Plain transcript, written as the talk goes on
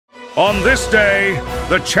On this day,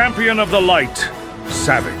 the champion of the light,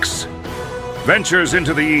 Savix, ventures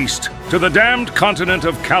into the east to the damned continent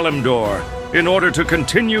of Kalimdor in order to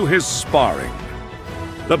continue his sparring.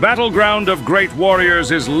 The battleground of great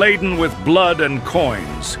warriors is laden with blood and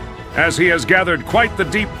coins, as he has gathered quite the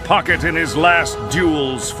deep pocket in his last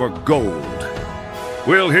duels for gold.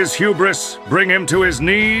 Will his hubris bring him to his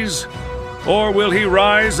knees, or will he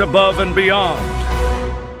rise above and beyond?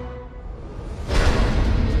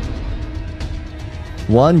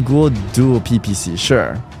 One gold dual PPC,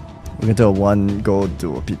 sure. We can do a one gold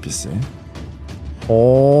dual PPC.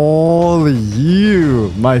 All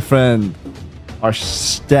you, my friend, are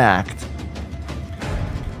stacked.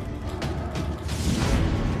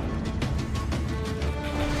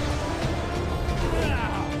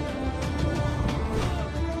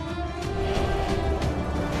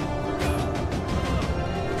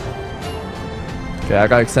 Okay, I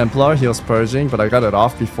got Exemplar, he was purging, but I got it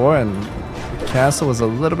off before and the castle was a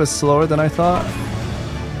little bit slower than I thought.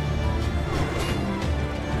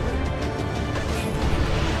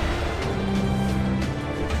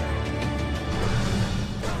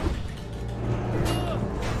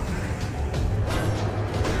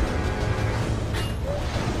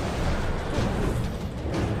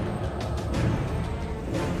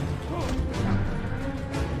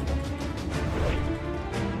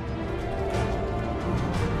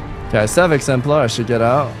 Okay, I still have Exemplar, I should get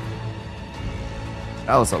out.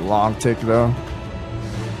 That was a long tick though.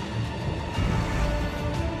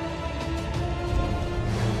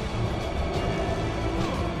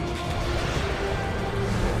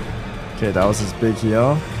 Okay, that was his big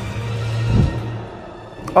heal.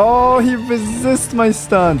 Oh, he resists my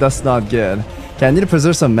stun. That's not good. Okay, I need to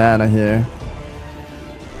preserve some mana here.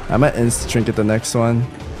 I might insta-trinket the next one.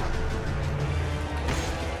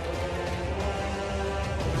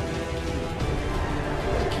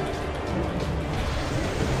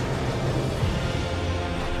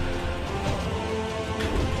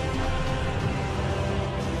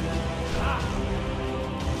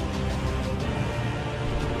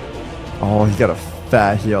 Oh, he got a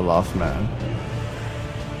fat heal off, man.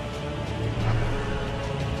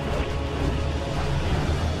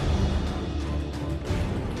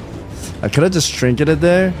 I could have just trinketed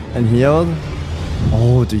there and healed.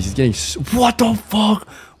 Oh, dude, he's getting... What the fuck?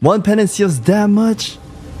 One penance heals that much?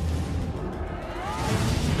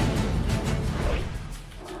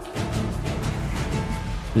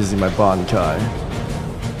 Using my Bonkai.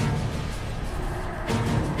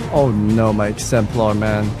 Oh no, my Exemplar,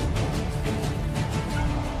 man.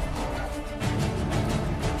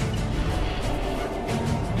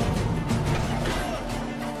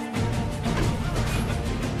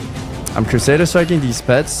 I'm Crusader striking these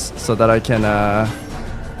pets so that I can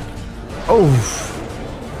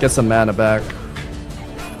get some mana back.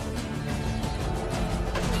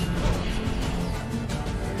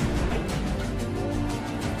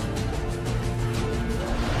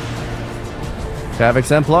 Okay, I have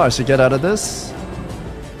Exemplar, I should get out of this.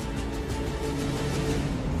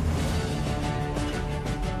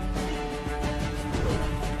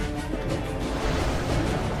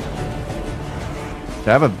 Okay,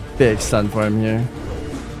 I have a big stun for him here.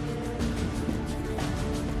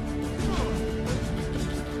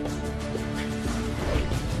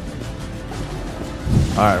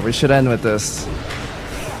 Alright, we should end with this.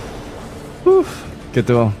 Whew. Good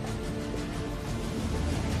duel.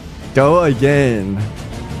 Go again.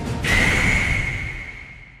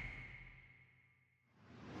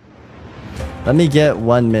 Let me get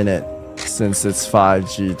 1 minute since it's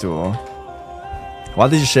 5G duel. Why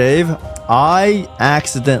did you shave? I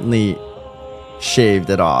accidentally shaved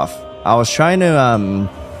it off. I was trying to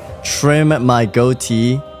trim my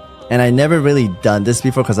goatee, and I never really done this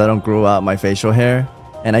before because I don't grow out my facial hair.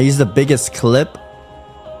 And I used the biggest clip.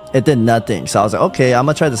 It did nothing. So I was like, okay, I'm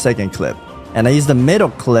gonna try the second clip. And I used the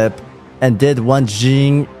middle clip and did one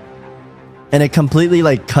jing, and it completely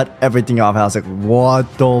like cut everything off. I was like, what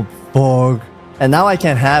the fuck? And now I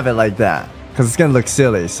can't have it like that because it's gonna look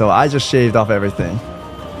silly. So I just shaved off everything.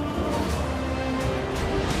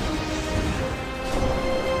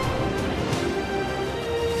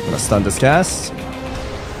 I'm gonna stun this cast.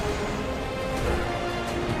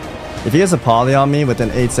 If he gets a poly on me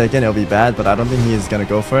within 8 seconds, it'll be bad, but I don't think he's gonna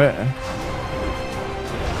go for it.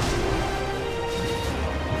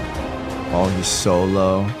 Oh, he's so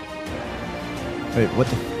low. Wait, what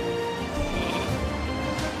the?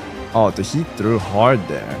 Oh, dude, he threw hard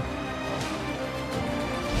there.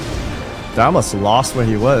 Dude, I almost lost where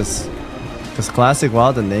he was. Because Classic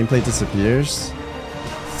WoW, the nameplate disappears.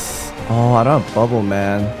 Oh, I don't have bubble,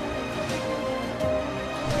 man.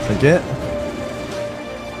 Forget.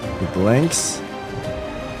 He blinks.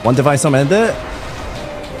 One Divine Storm end it.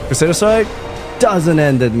 Crusader Strike doesn't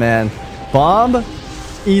end it, man. Bomb.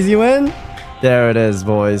 Easy win. There it is,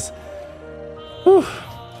 boys. Whew.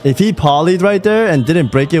 If he polyed right there and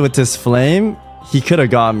didn't break it with his flame, he could have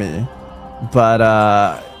got me.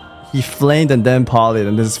 But he flamed and then polyed,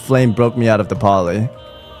 and this flame broke me out of the poly.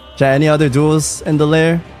 Chat, any other duels in the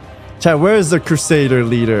lair? Chat, where is the Crusader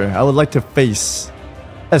leader? I would like to face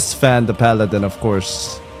Esfand the Paladin, of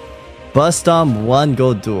course. Bust on 1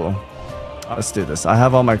 gold duel. Let's do this. I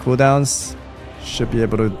have all my cooldowns. Should be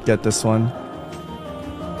able to get this one.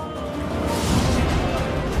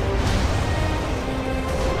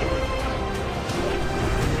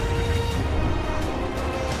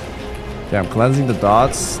 Okay, I'm cleansing the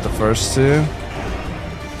dots, the first 2.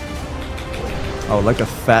 Oh, like a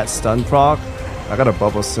fat stun proc. I got a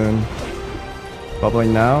bubble soon.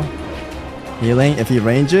 Bubbling now. Healing. If he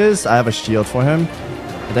ranges, I have a shield for him.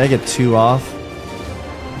 And then I get 2 off.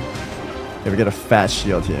 Okay, we get a fat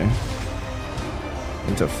shield here.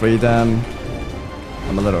 Into freedom.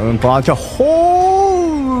 I'm a little unblocked.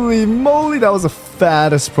 Holy moly, that was the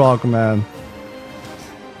fattest proc, man.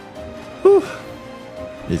 Whew.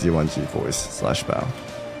 Easy 1G voice slash bow.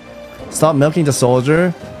 Stop milking the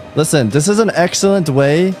soldier. Listen, this is an excellent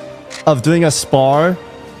way of doing a spar,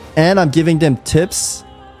 and I'm giving them tips,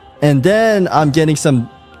 and then I'm getting some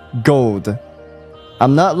gold.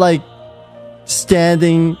 I'm not like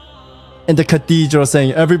standing in the cathedral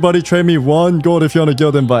saying, everybody trade me 1 gold if you want to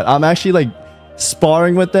guild invite. I'm actually like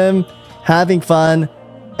sparring with them, having fun,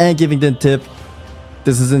 and giving them tip.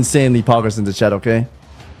 This is insanely progress in the chat, okay?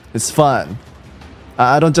 It's fun.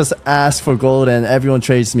 I don't just ask for gold and everyone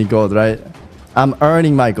trades me gold, right? I'm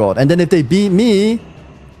earning my gold. And then if they beat me,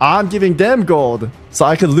 I'm giving them gold. So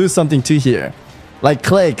I could lose something too here. Like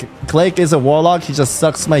Clake. Clake is a warlock. He just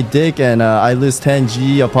sucks my dick and I lose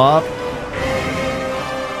 10G a pop.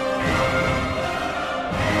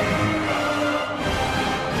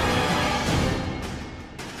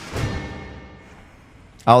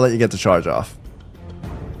 I'll let you get the charge off.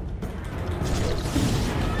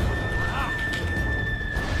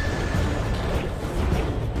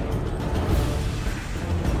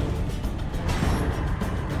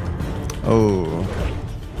 Oh,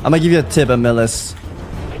 I'm gonna give you a tip, Amilis.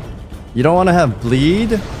 You don't want to have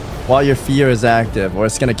bleed while your fear is active, or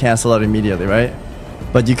it's gonna cancel out immediately, right?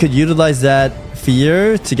 But you could utilize that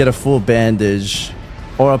fear to get a full bandage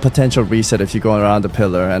or a potential reset if you're going around the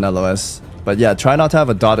pillar and LOS. But yeah, try not to have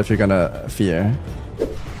a dot if you're gonna fear.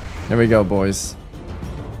 Here we go, boys.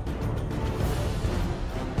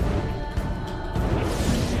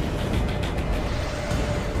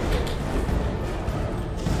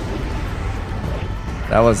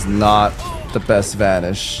 That was not the best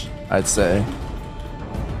vanish, I'd say.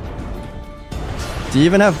 Do you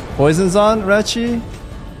even have poisons on, Rechi?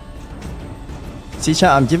 See, chat,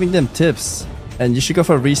 I'm giving them tips. And you should go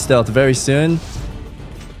for re-stealth very soon.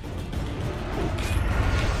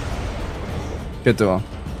 Good duel.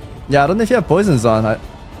 Yeah, I don't know if you have poisons on.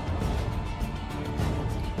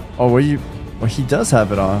 Oh, were you... Well, he does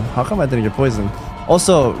have it on. How come I didn't get poisoned?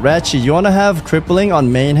 Also, Rechi, you want to have crippling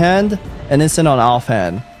on main hand and instant on off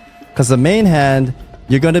hand. Because the main hand,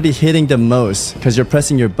 you're going to be hitting the most because you're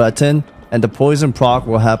pressing your button, and the poison proc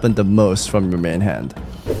will happen the most from your main hand.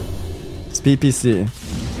 It's PPC.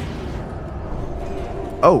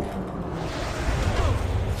 Oh.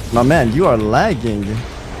 My man, you are lagging.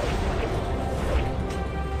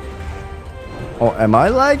 Oh, am I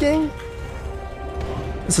lagging?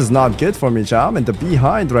 This is not good for me, chat. I'm in the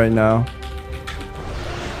behind right now.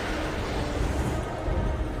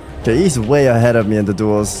 Okay, he's way ahead of me in the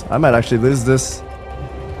duels. I might actually lose this.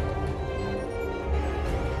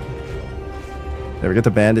 There, we get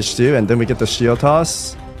the bandage too, and then we get the shield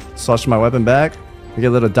toss. Switch my weapon back. We get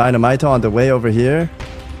a little dynamite on the way over here.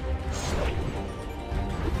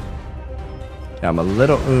 Yeah, I'm a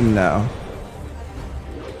little now.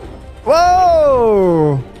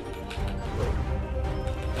 Whoa!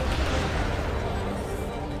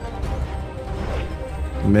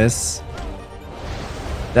 Miss.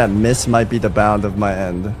 That miss might be the bound of my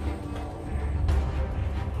end.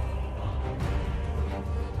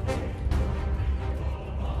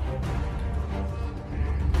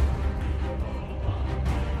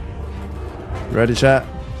 Ready, chat?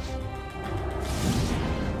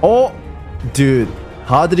 Oh! Dude,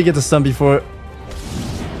 how did he get the stun before?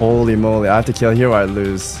 Holy moly, I have to kill here or I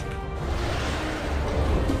lose.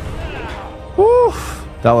 Woo!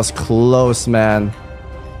 That was close, man.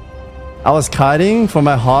 I was kiting for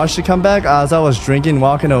my Harsh to come back as I was drinking,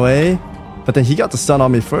 walking away. But then he got the stun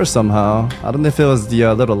on me first somehow. I don't know if it was the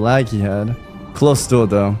little lag he had. Close duel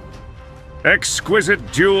though.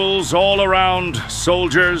 Exquisite duels all around,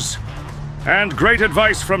 soldiers. And great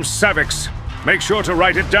advice from Savix. Make sure to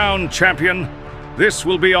write it down, champion. This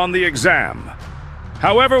will be on the exam.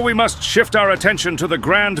 However, we must shift our attention to the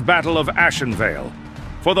grand battle of Ashenvale.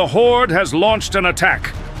 For the Horde has launched an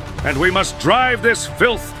attack, and we must drive this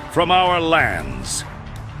filth from our lands.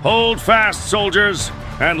 Hold fast, soldiers,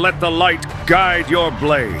 and let the light guide your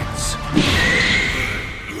blades.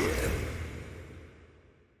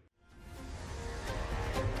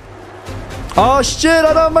 Oh shit,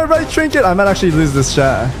 I don't have my right trinket. I might actually lose this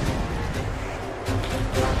shot.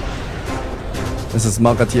 This is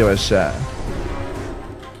Malkatio's shot.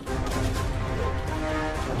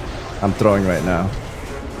 I'm throwing right now.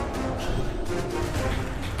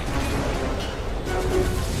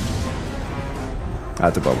 I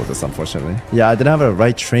had to bubble this, unfortunately. Yeah, I didn't have a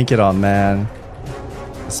right trinket on, man.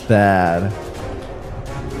 It's bad.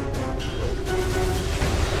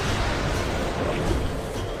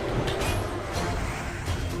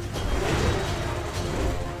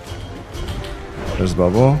 There's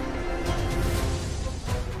bubble.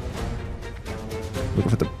 Looking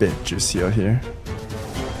for the bit juicy out here.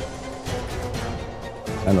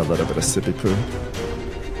 And a little bit of sippy poo.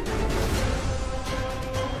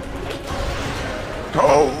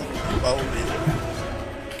 Oh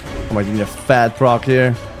my, give me a fat proc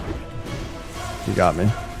here. You got me.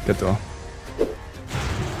 Good though.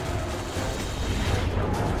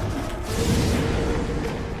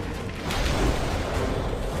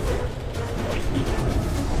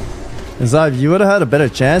 Zav, you would have had a better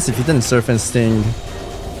chance if you didn't surf and sting.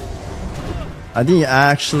 I think you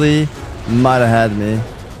actually might have had me.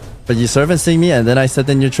 But you surf and sting me and then I set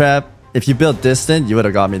in your trap. If you built distant, you would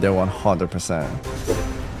have got me there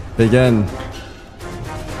 100%. Begin.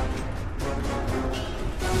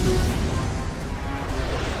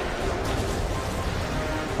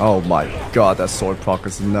 Oh my god, that sword proc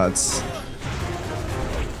is nuts.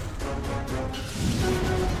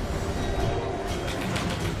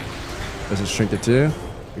 There's a trinket too.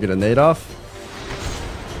 We get a nade off.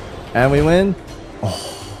 And we win.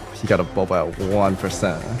 Oh, he got a bubble at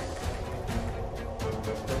 1%.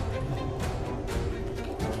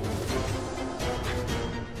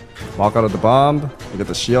 Walk out of the bomb. We get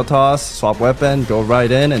the shield toss. Swap weapon. Go right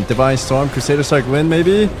in. And Divine Storm. Crusader Strike win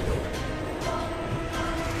maybe.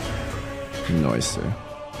 Nice.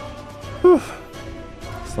 Whew.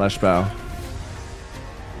 Slash bow.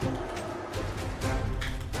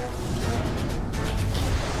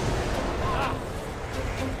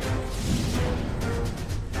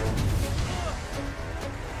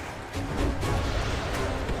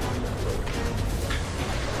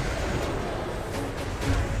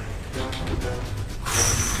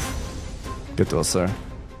 Good duel, sir.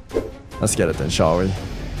 Let's get it then, shall we?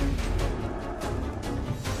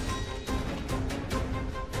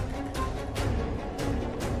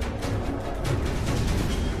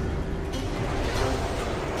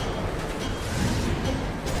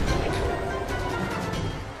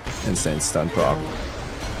 Insane stun proc.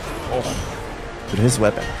 Oh. Dude, his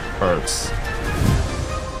weapon hurts.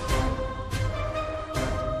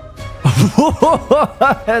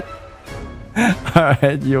 What?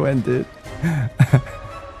 Alright, you win, dude.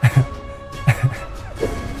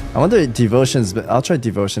 I wonder if devotion's, but I'll try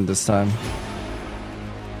devotion this time.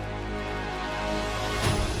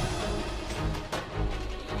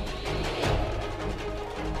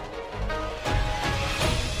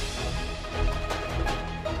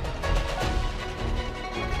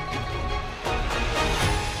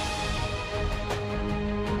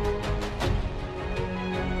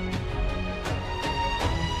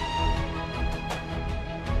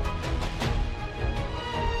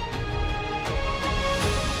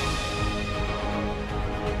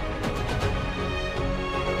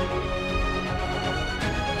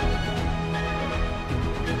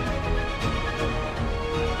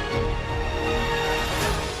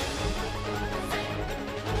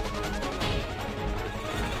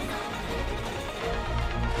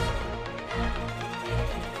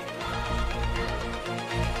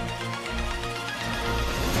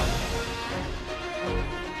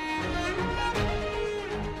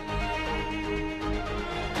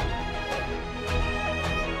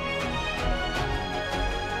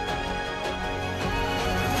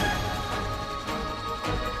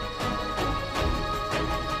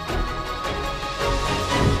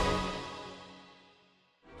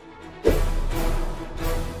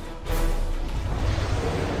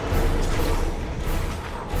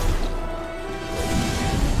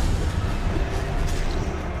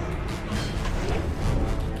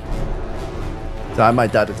 I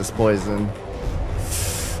might die to this poison.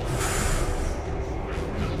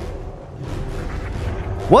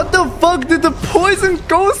 What the fuck did the poison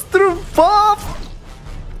go through Bob?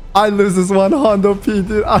 I lose this one Hondo P,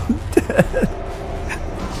 dude. I'm dead.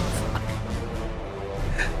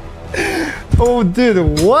 Oh,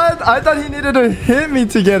 dude, what? I thought he needed to hit me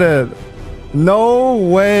to get it. No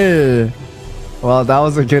way. Well, that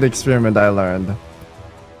was a good experiment I learned.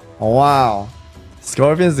 Wow.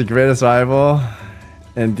 Scorpion's the greatest rival.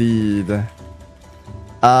 Indeed.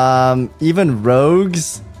 Even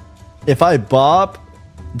rogues, if I bop,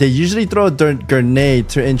 they usually throw a grenade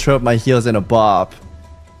to interrupt my heals in a bop.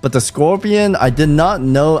 But the Scorpion, I did not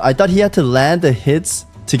know. I thought he had to land the hits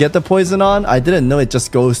to get the poison on. I didn't know it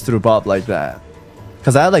just goes through bop like that.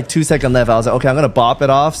 Because I had like 2 seconds left. I was like, okay, I'm going to bop it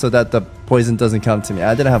off so that the poison doesn't come to me.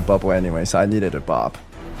 I didn't have bubble anyway, so I needed a bop.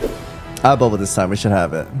 I have bubble this time. We should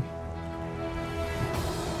have it.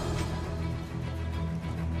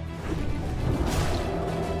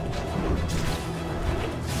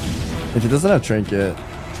 If he doesn't have Trinket,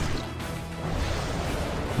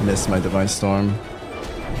 miss my Divine Storm.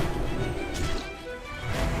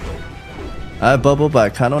 I have bubble, but I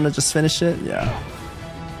kind of want to just finish it. Yeah.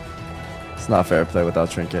 It's not fair play without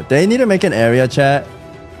Trinket. They need to make an area, chat.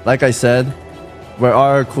 Like I said, where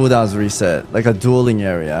our cooldowns reset. Like a dueling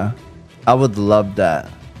area. I would love that.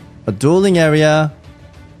 A dueling area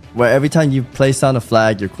where every time you place down a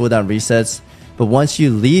flag, your cooldown resets. But once you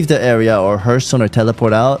leave the area or Hearthstone or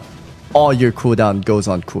teleport out, all your cooldown goes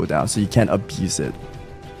on cooldown. So you can't abuse it.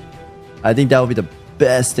 I think that would be the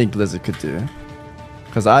best thing Blizzard could do.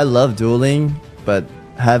 Because I love dueling, but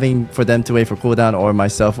having for them to wait for cooldown or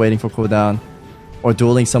myself waiting for cooldown or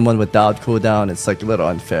dueling someone without cooldown, it's like a little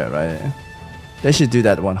unfair, right? They should do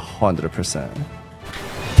that 100%.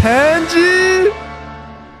 Tenji!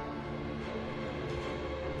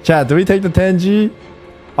 Chat, do we take the Tenji?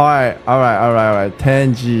 Alright.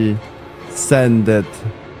 Tenji, send it.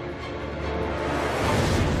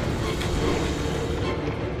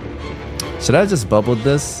 Should I have just bubbled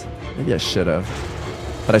this? Maybe I should have.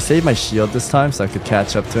 But I saved my shield this time so I could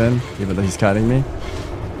catch up to him, even though he's cutting me.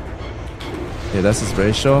 Okay, that's his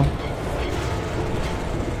ratio.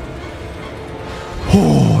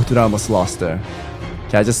 Oh, dude, I almost lost there.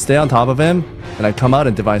 Okay, I just stay on top of him, and I come out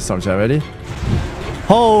and Divine Storm. Chat, ready?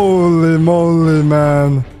 Holy moly,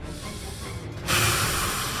 man.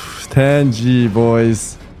 10G,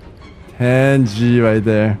 boys. 10G right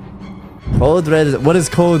there. Code Red. What is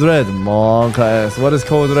Code Red? Monka S. What is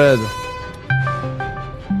Code Red?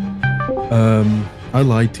 I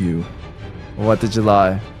lied to you. What did you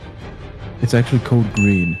lie? It's actually Code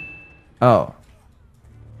Green. Oh.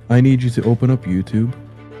 I need you to open up YouTube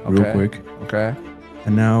real quick. Okay.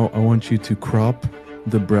 And now I want you to crop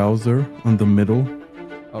the browser on the middle.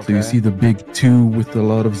 Okay. So you see the big 2 with a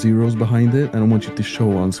lot of zeros behind it, and I want you to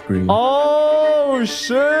show on screen. Oh,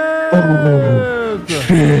 shit! Oh,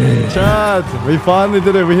 shit! Chat, we finally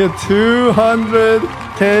did it. We hit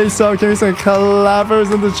 200k sub. Give me some clappers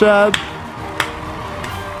in the chat.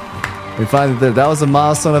 We finally did it. That was a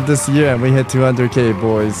milestone of this year, and we hit 200k,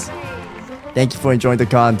 boys. Thank you for enjoying the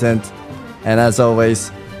content. And as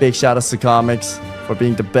always, big shout outs to Comics for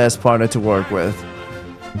being the best partner to work with.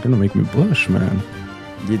 You're gonna make me blush, man.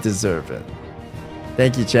 You deserve it.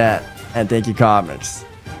 Thank you, chat, and thank you, Comics.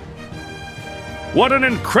 What an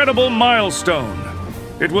incredible milestone!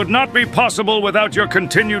 It would not be possible without your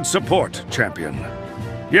continued support, champion.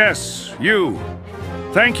 Yes, you.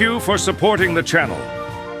 Thank you for supporting the channel.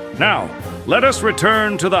 Now, let us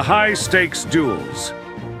return to the high-stakes duels.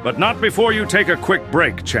 But not before you take a quick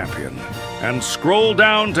break, champion, and scroll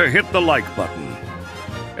down to hit the like button.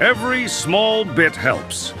 Every small bit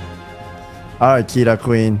helps. Alright, Kita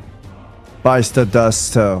Queen. Bites the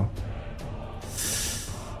dust toe.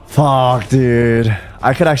 Fuck, dude.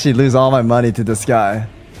 I could actually lose all my money to this guy.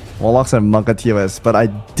 Warlocks are Munkatiwas, but I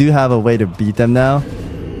do have a way to beat them now.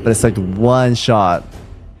 But it's like one shot.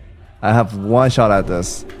 I have one shot at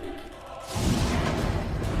this.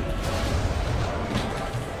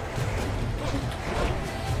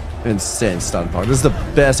 Insane stun power. This is the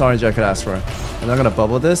best RNG I could ask for. I'm not gonna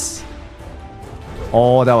bubble this.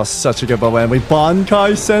 Oh, that was such a good bubble. And we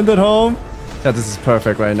Bankai send it home. Yeah, this is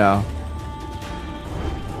perfect right now.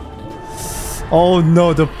 Oh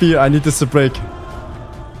no, the fear. I need this to break.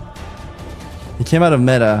 He came out of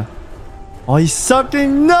meta. Oh, he's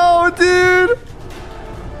sucking. No, dude.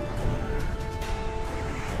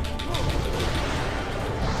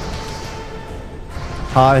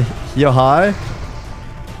 Hi. Heal high.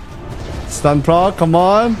 Stun proc. Come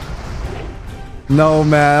on. No,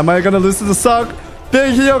 man. Am I gonna lose to the suck?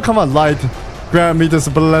 Big heal. Come on, light. Grant me this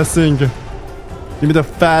blessing. Give me the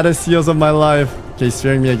fattest heals of my life. Okay, he's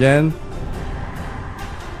fearing me again.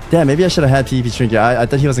 Damn, maybe I should have had PvP Trinket. I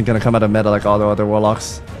thought he wasn't gonna come out of meta like all the other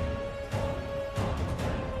warlocks.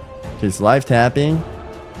 Okay, he's live tapping.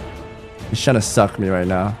 He's trying to suck me right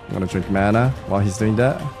now. I'm gonna drink mana while he's doing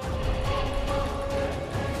that.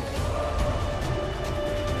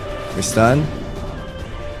 We stun.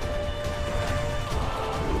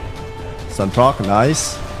 Stun proc,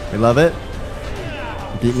 nice. We love it.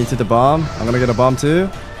 Beat me to the bomb. I'm gonna get a bomb too.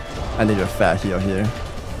 I need a fat heal here.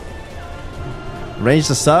 Range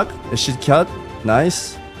to suck. It should cut.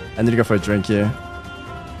 Nice. I need to go for a drink here.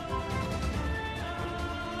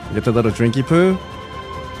 Get the little drinky poo.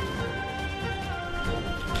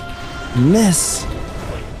 Miss.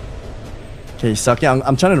 Okay, suck. Yeah,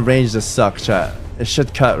 I'm trying to range the suck, chat. It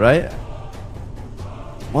should cut, right?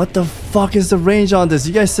 What the fuck is the range on this?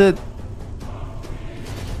 You guys said...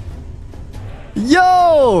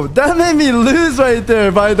 Yo! That made me lose right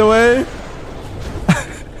there, by the way.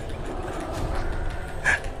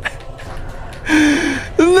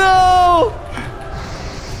 No!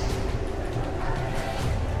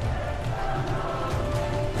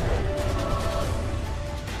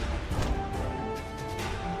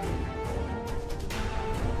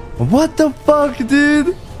 What the fuck,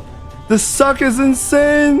 dude? The suck is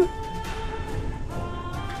insane.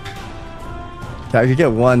 Okay, I could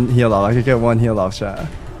get one heal off. Chat.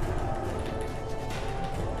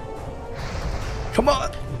 Come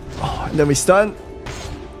on. Oh, and then we stun.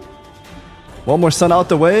 One more stun out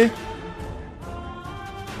the way.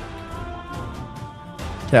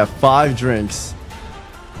 Okay, I have 5 drinks.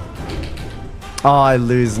 Oh, I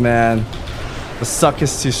lose, man. The suck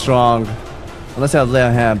is too strong. Unless I have lay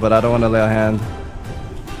a hand, but I don't want to lay a hand.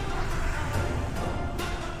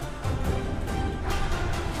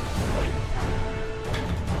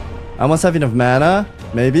 I must have enough mana.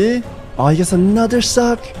 Maybe. Oh, he gets another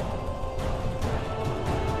suck.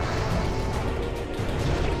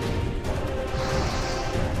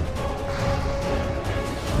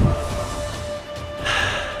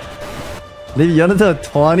 Maybe you want to do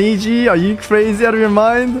 20G? Are you crazy out of your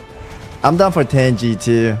mind? I'm down for 10G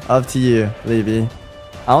too. Up to you, Levy.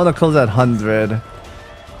 I want to close at 100.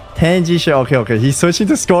 10G shit. Okay. He's switching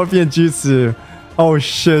to Scorpion Jutsu. Oh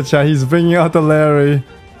shit, chat. He's bringing out the Larry.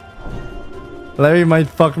 Larry might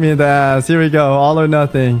fuck me in the ass. Here we go. All or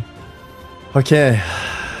nothing. Okay.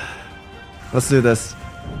 Let's do this.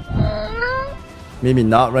 Maybe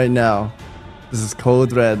not right now. This is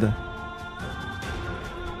code red.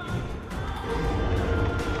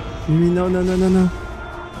 Maybe no.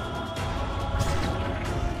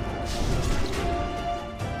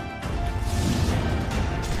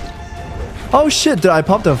 Oh shit, dude, I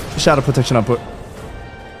popped a shadow protection on put.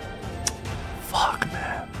 Fuck,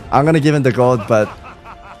 man. I'm gonna give him the gold, but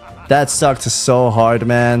that sucked so hard,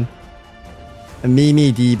 man.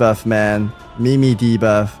 Mimi debuff, man. Mimi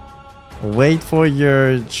debuff. Wait for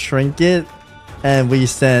your trinket, and we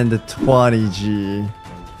send 20G.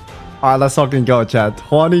 Alright, let's fucking go, chat.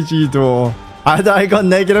 20G duel. Either I got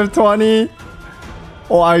 -20,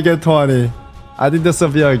 or I get 20. I think this will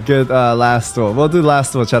be a good last duel. We'll do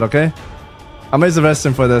last duel, chat, okay? I'm gonna use the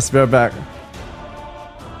restroom for this. Be right back.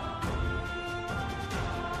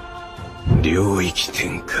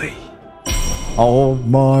 Oh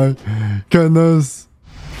my goodness.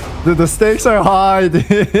 Dude, the stakes are high,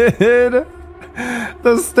 dude.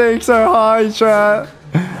 The stakes are high, chat.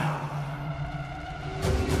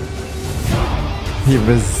 He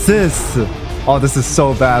resists. Oh, this is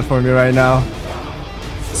so bad for me right now.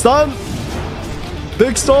 Stun.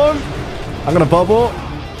 Big storm. I'm gonna bubble.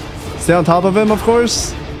 Stay on top of him, of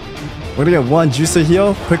course. We're gonna get one juicer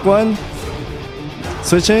heal. Quick one.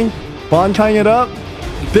 Switching. Bonkying it up.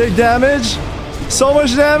 Big damage. So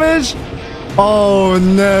much damage. Oh,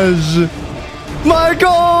 Nej. My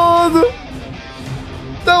god.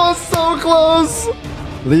 That was so close.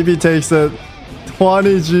 Levy takes it.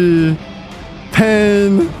 20G.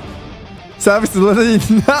 Pain. Savix literally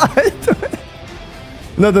died.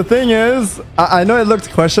 No, the thing is, I know it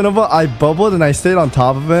looked questionable. I bubbled and I stayed on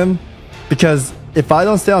top of him. Because if I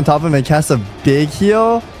don't stay on top of him and cast a big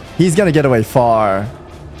heal, he's gonna get away far.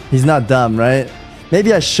 He's not dumb, right?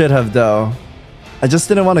 Maybe I should have, though. I just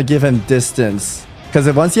didn't want to give him distance. Because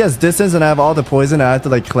if once he has distance and I have all the poison and I have to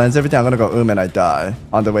like cleanse everything, I'm gonna go and I die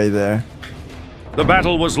on the way there. The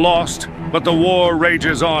battle was lost, but the war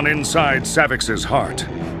rages on inside Savix's heart.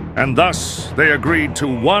 And thus, they agreed to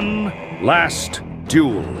one last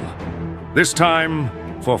duel. This time,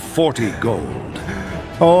 for 40 gold.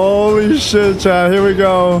 Holy shit, chat. Here we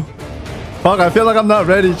go. Fuck, I feel like I'm not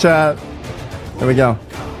ready, chat. Here we go.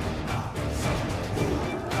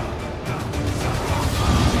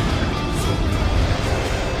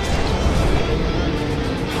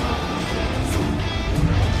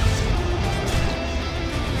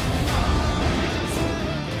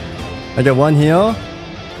 I get 1 heal.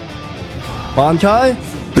 Bankai.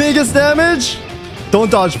 Biggest damage.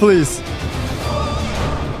 Don't dodge, please.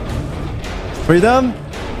 Freedom.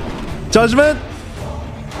 Judgment.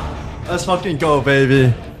 Let's fucking go,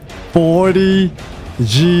 baby.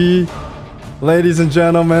 40G. Ladies and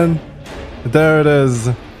gentlemen. There it is.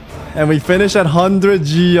 And we finish at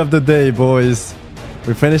 100G of the day, boys.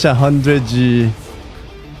 We finish at 100G.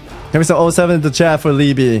 Give me some 07 in the chat for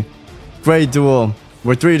Libby. Great duel.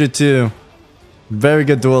 We're 3-2. Very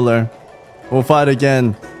good dueler. We'll fight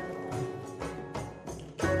again.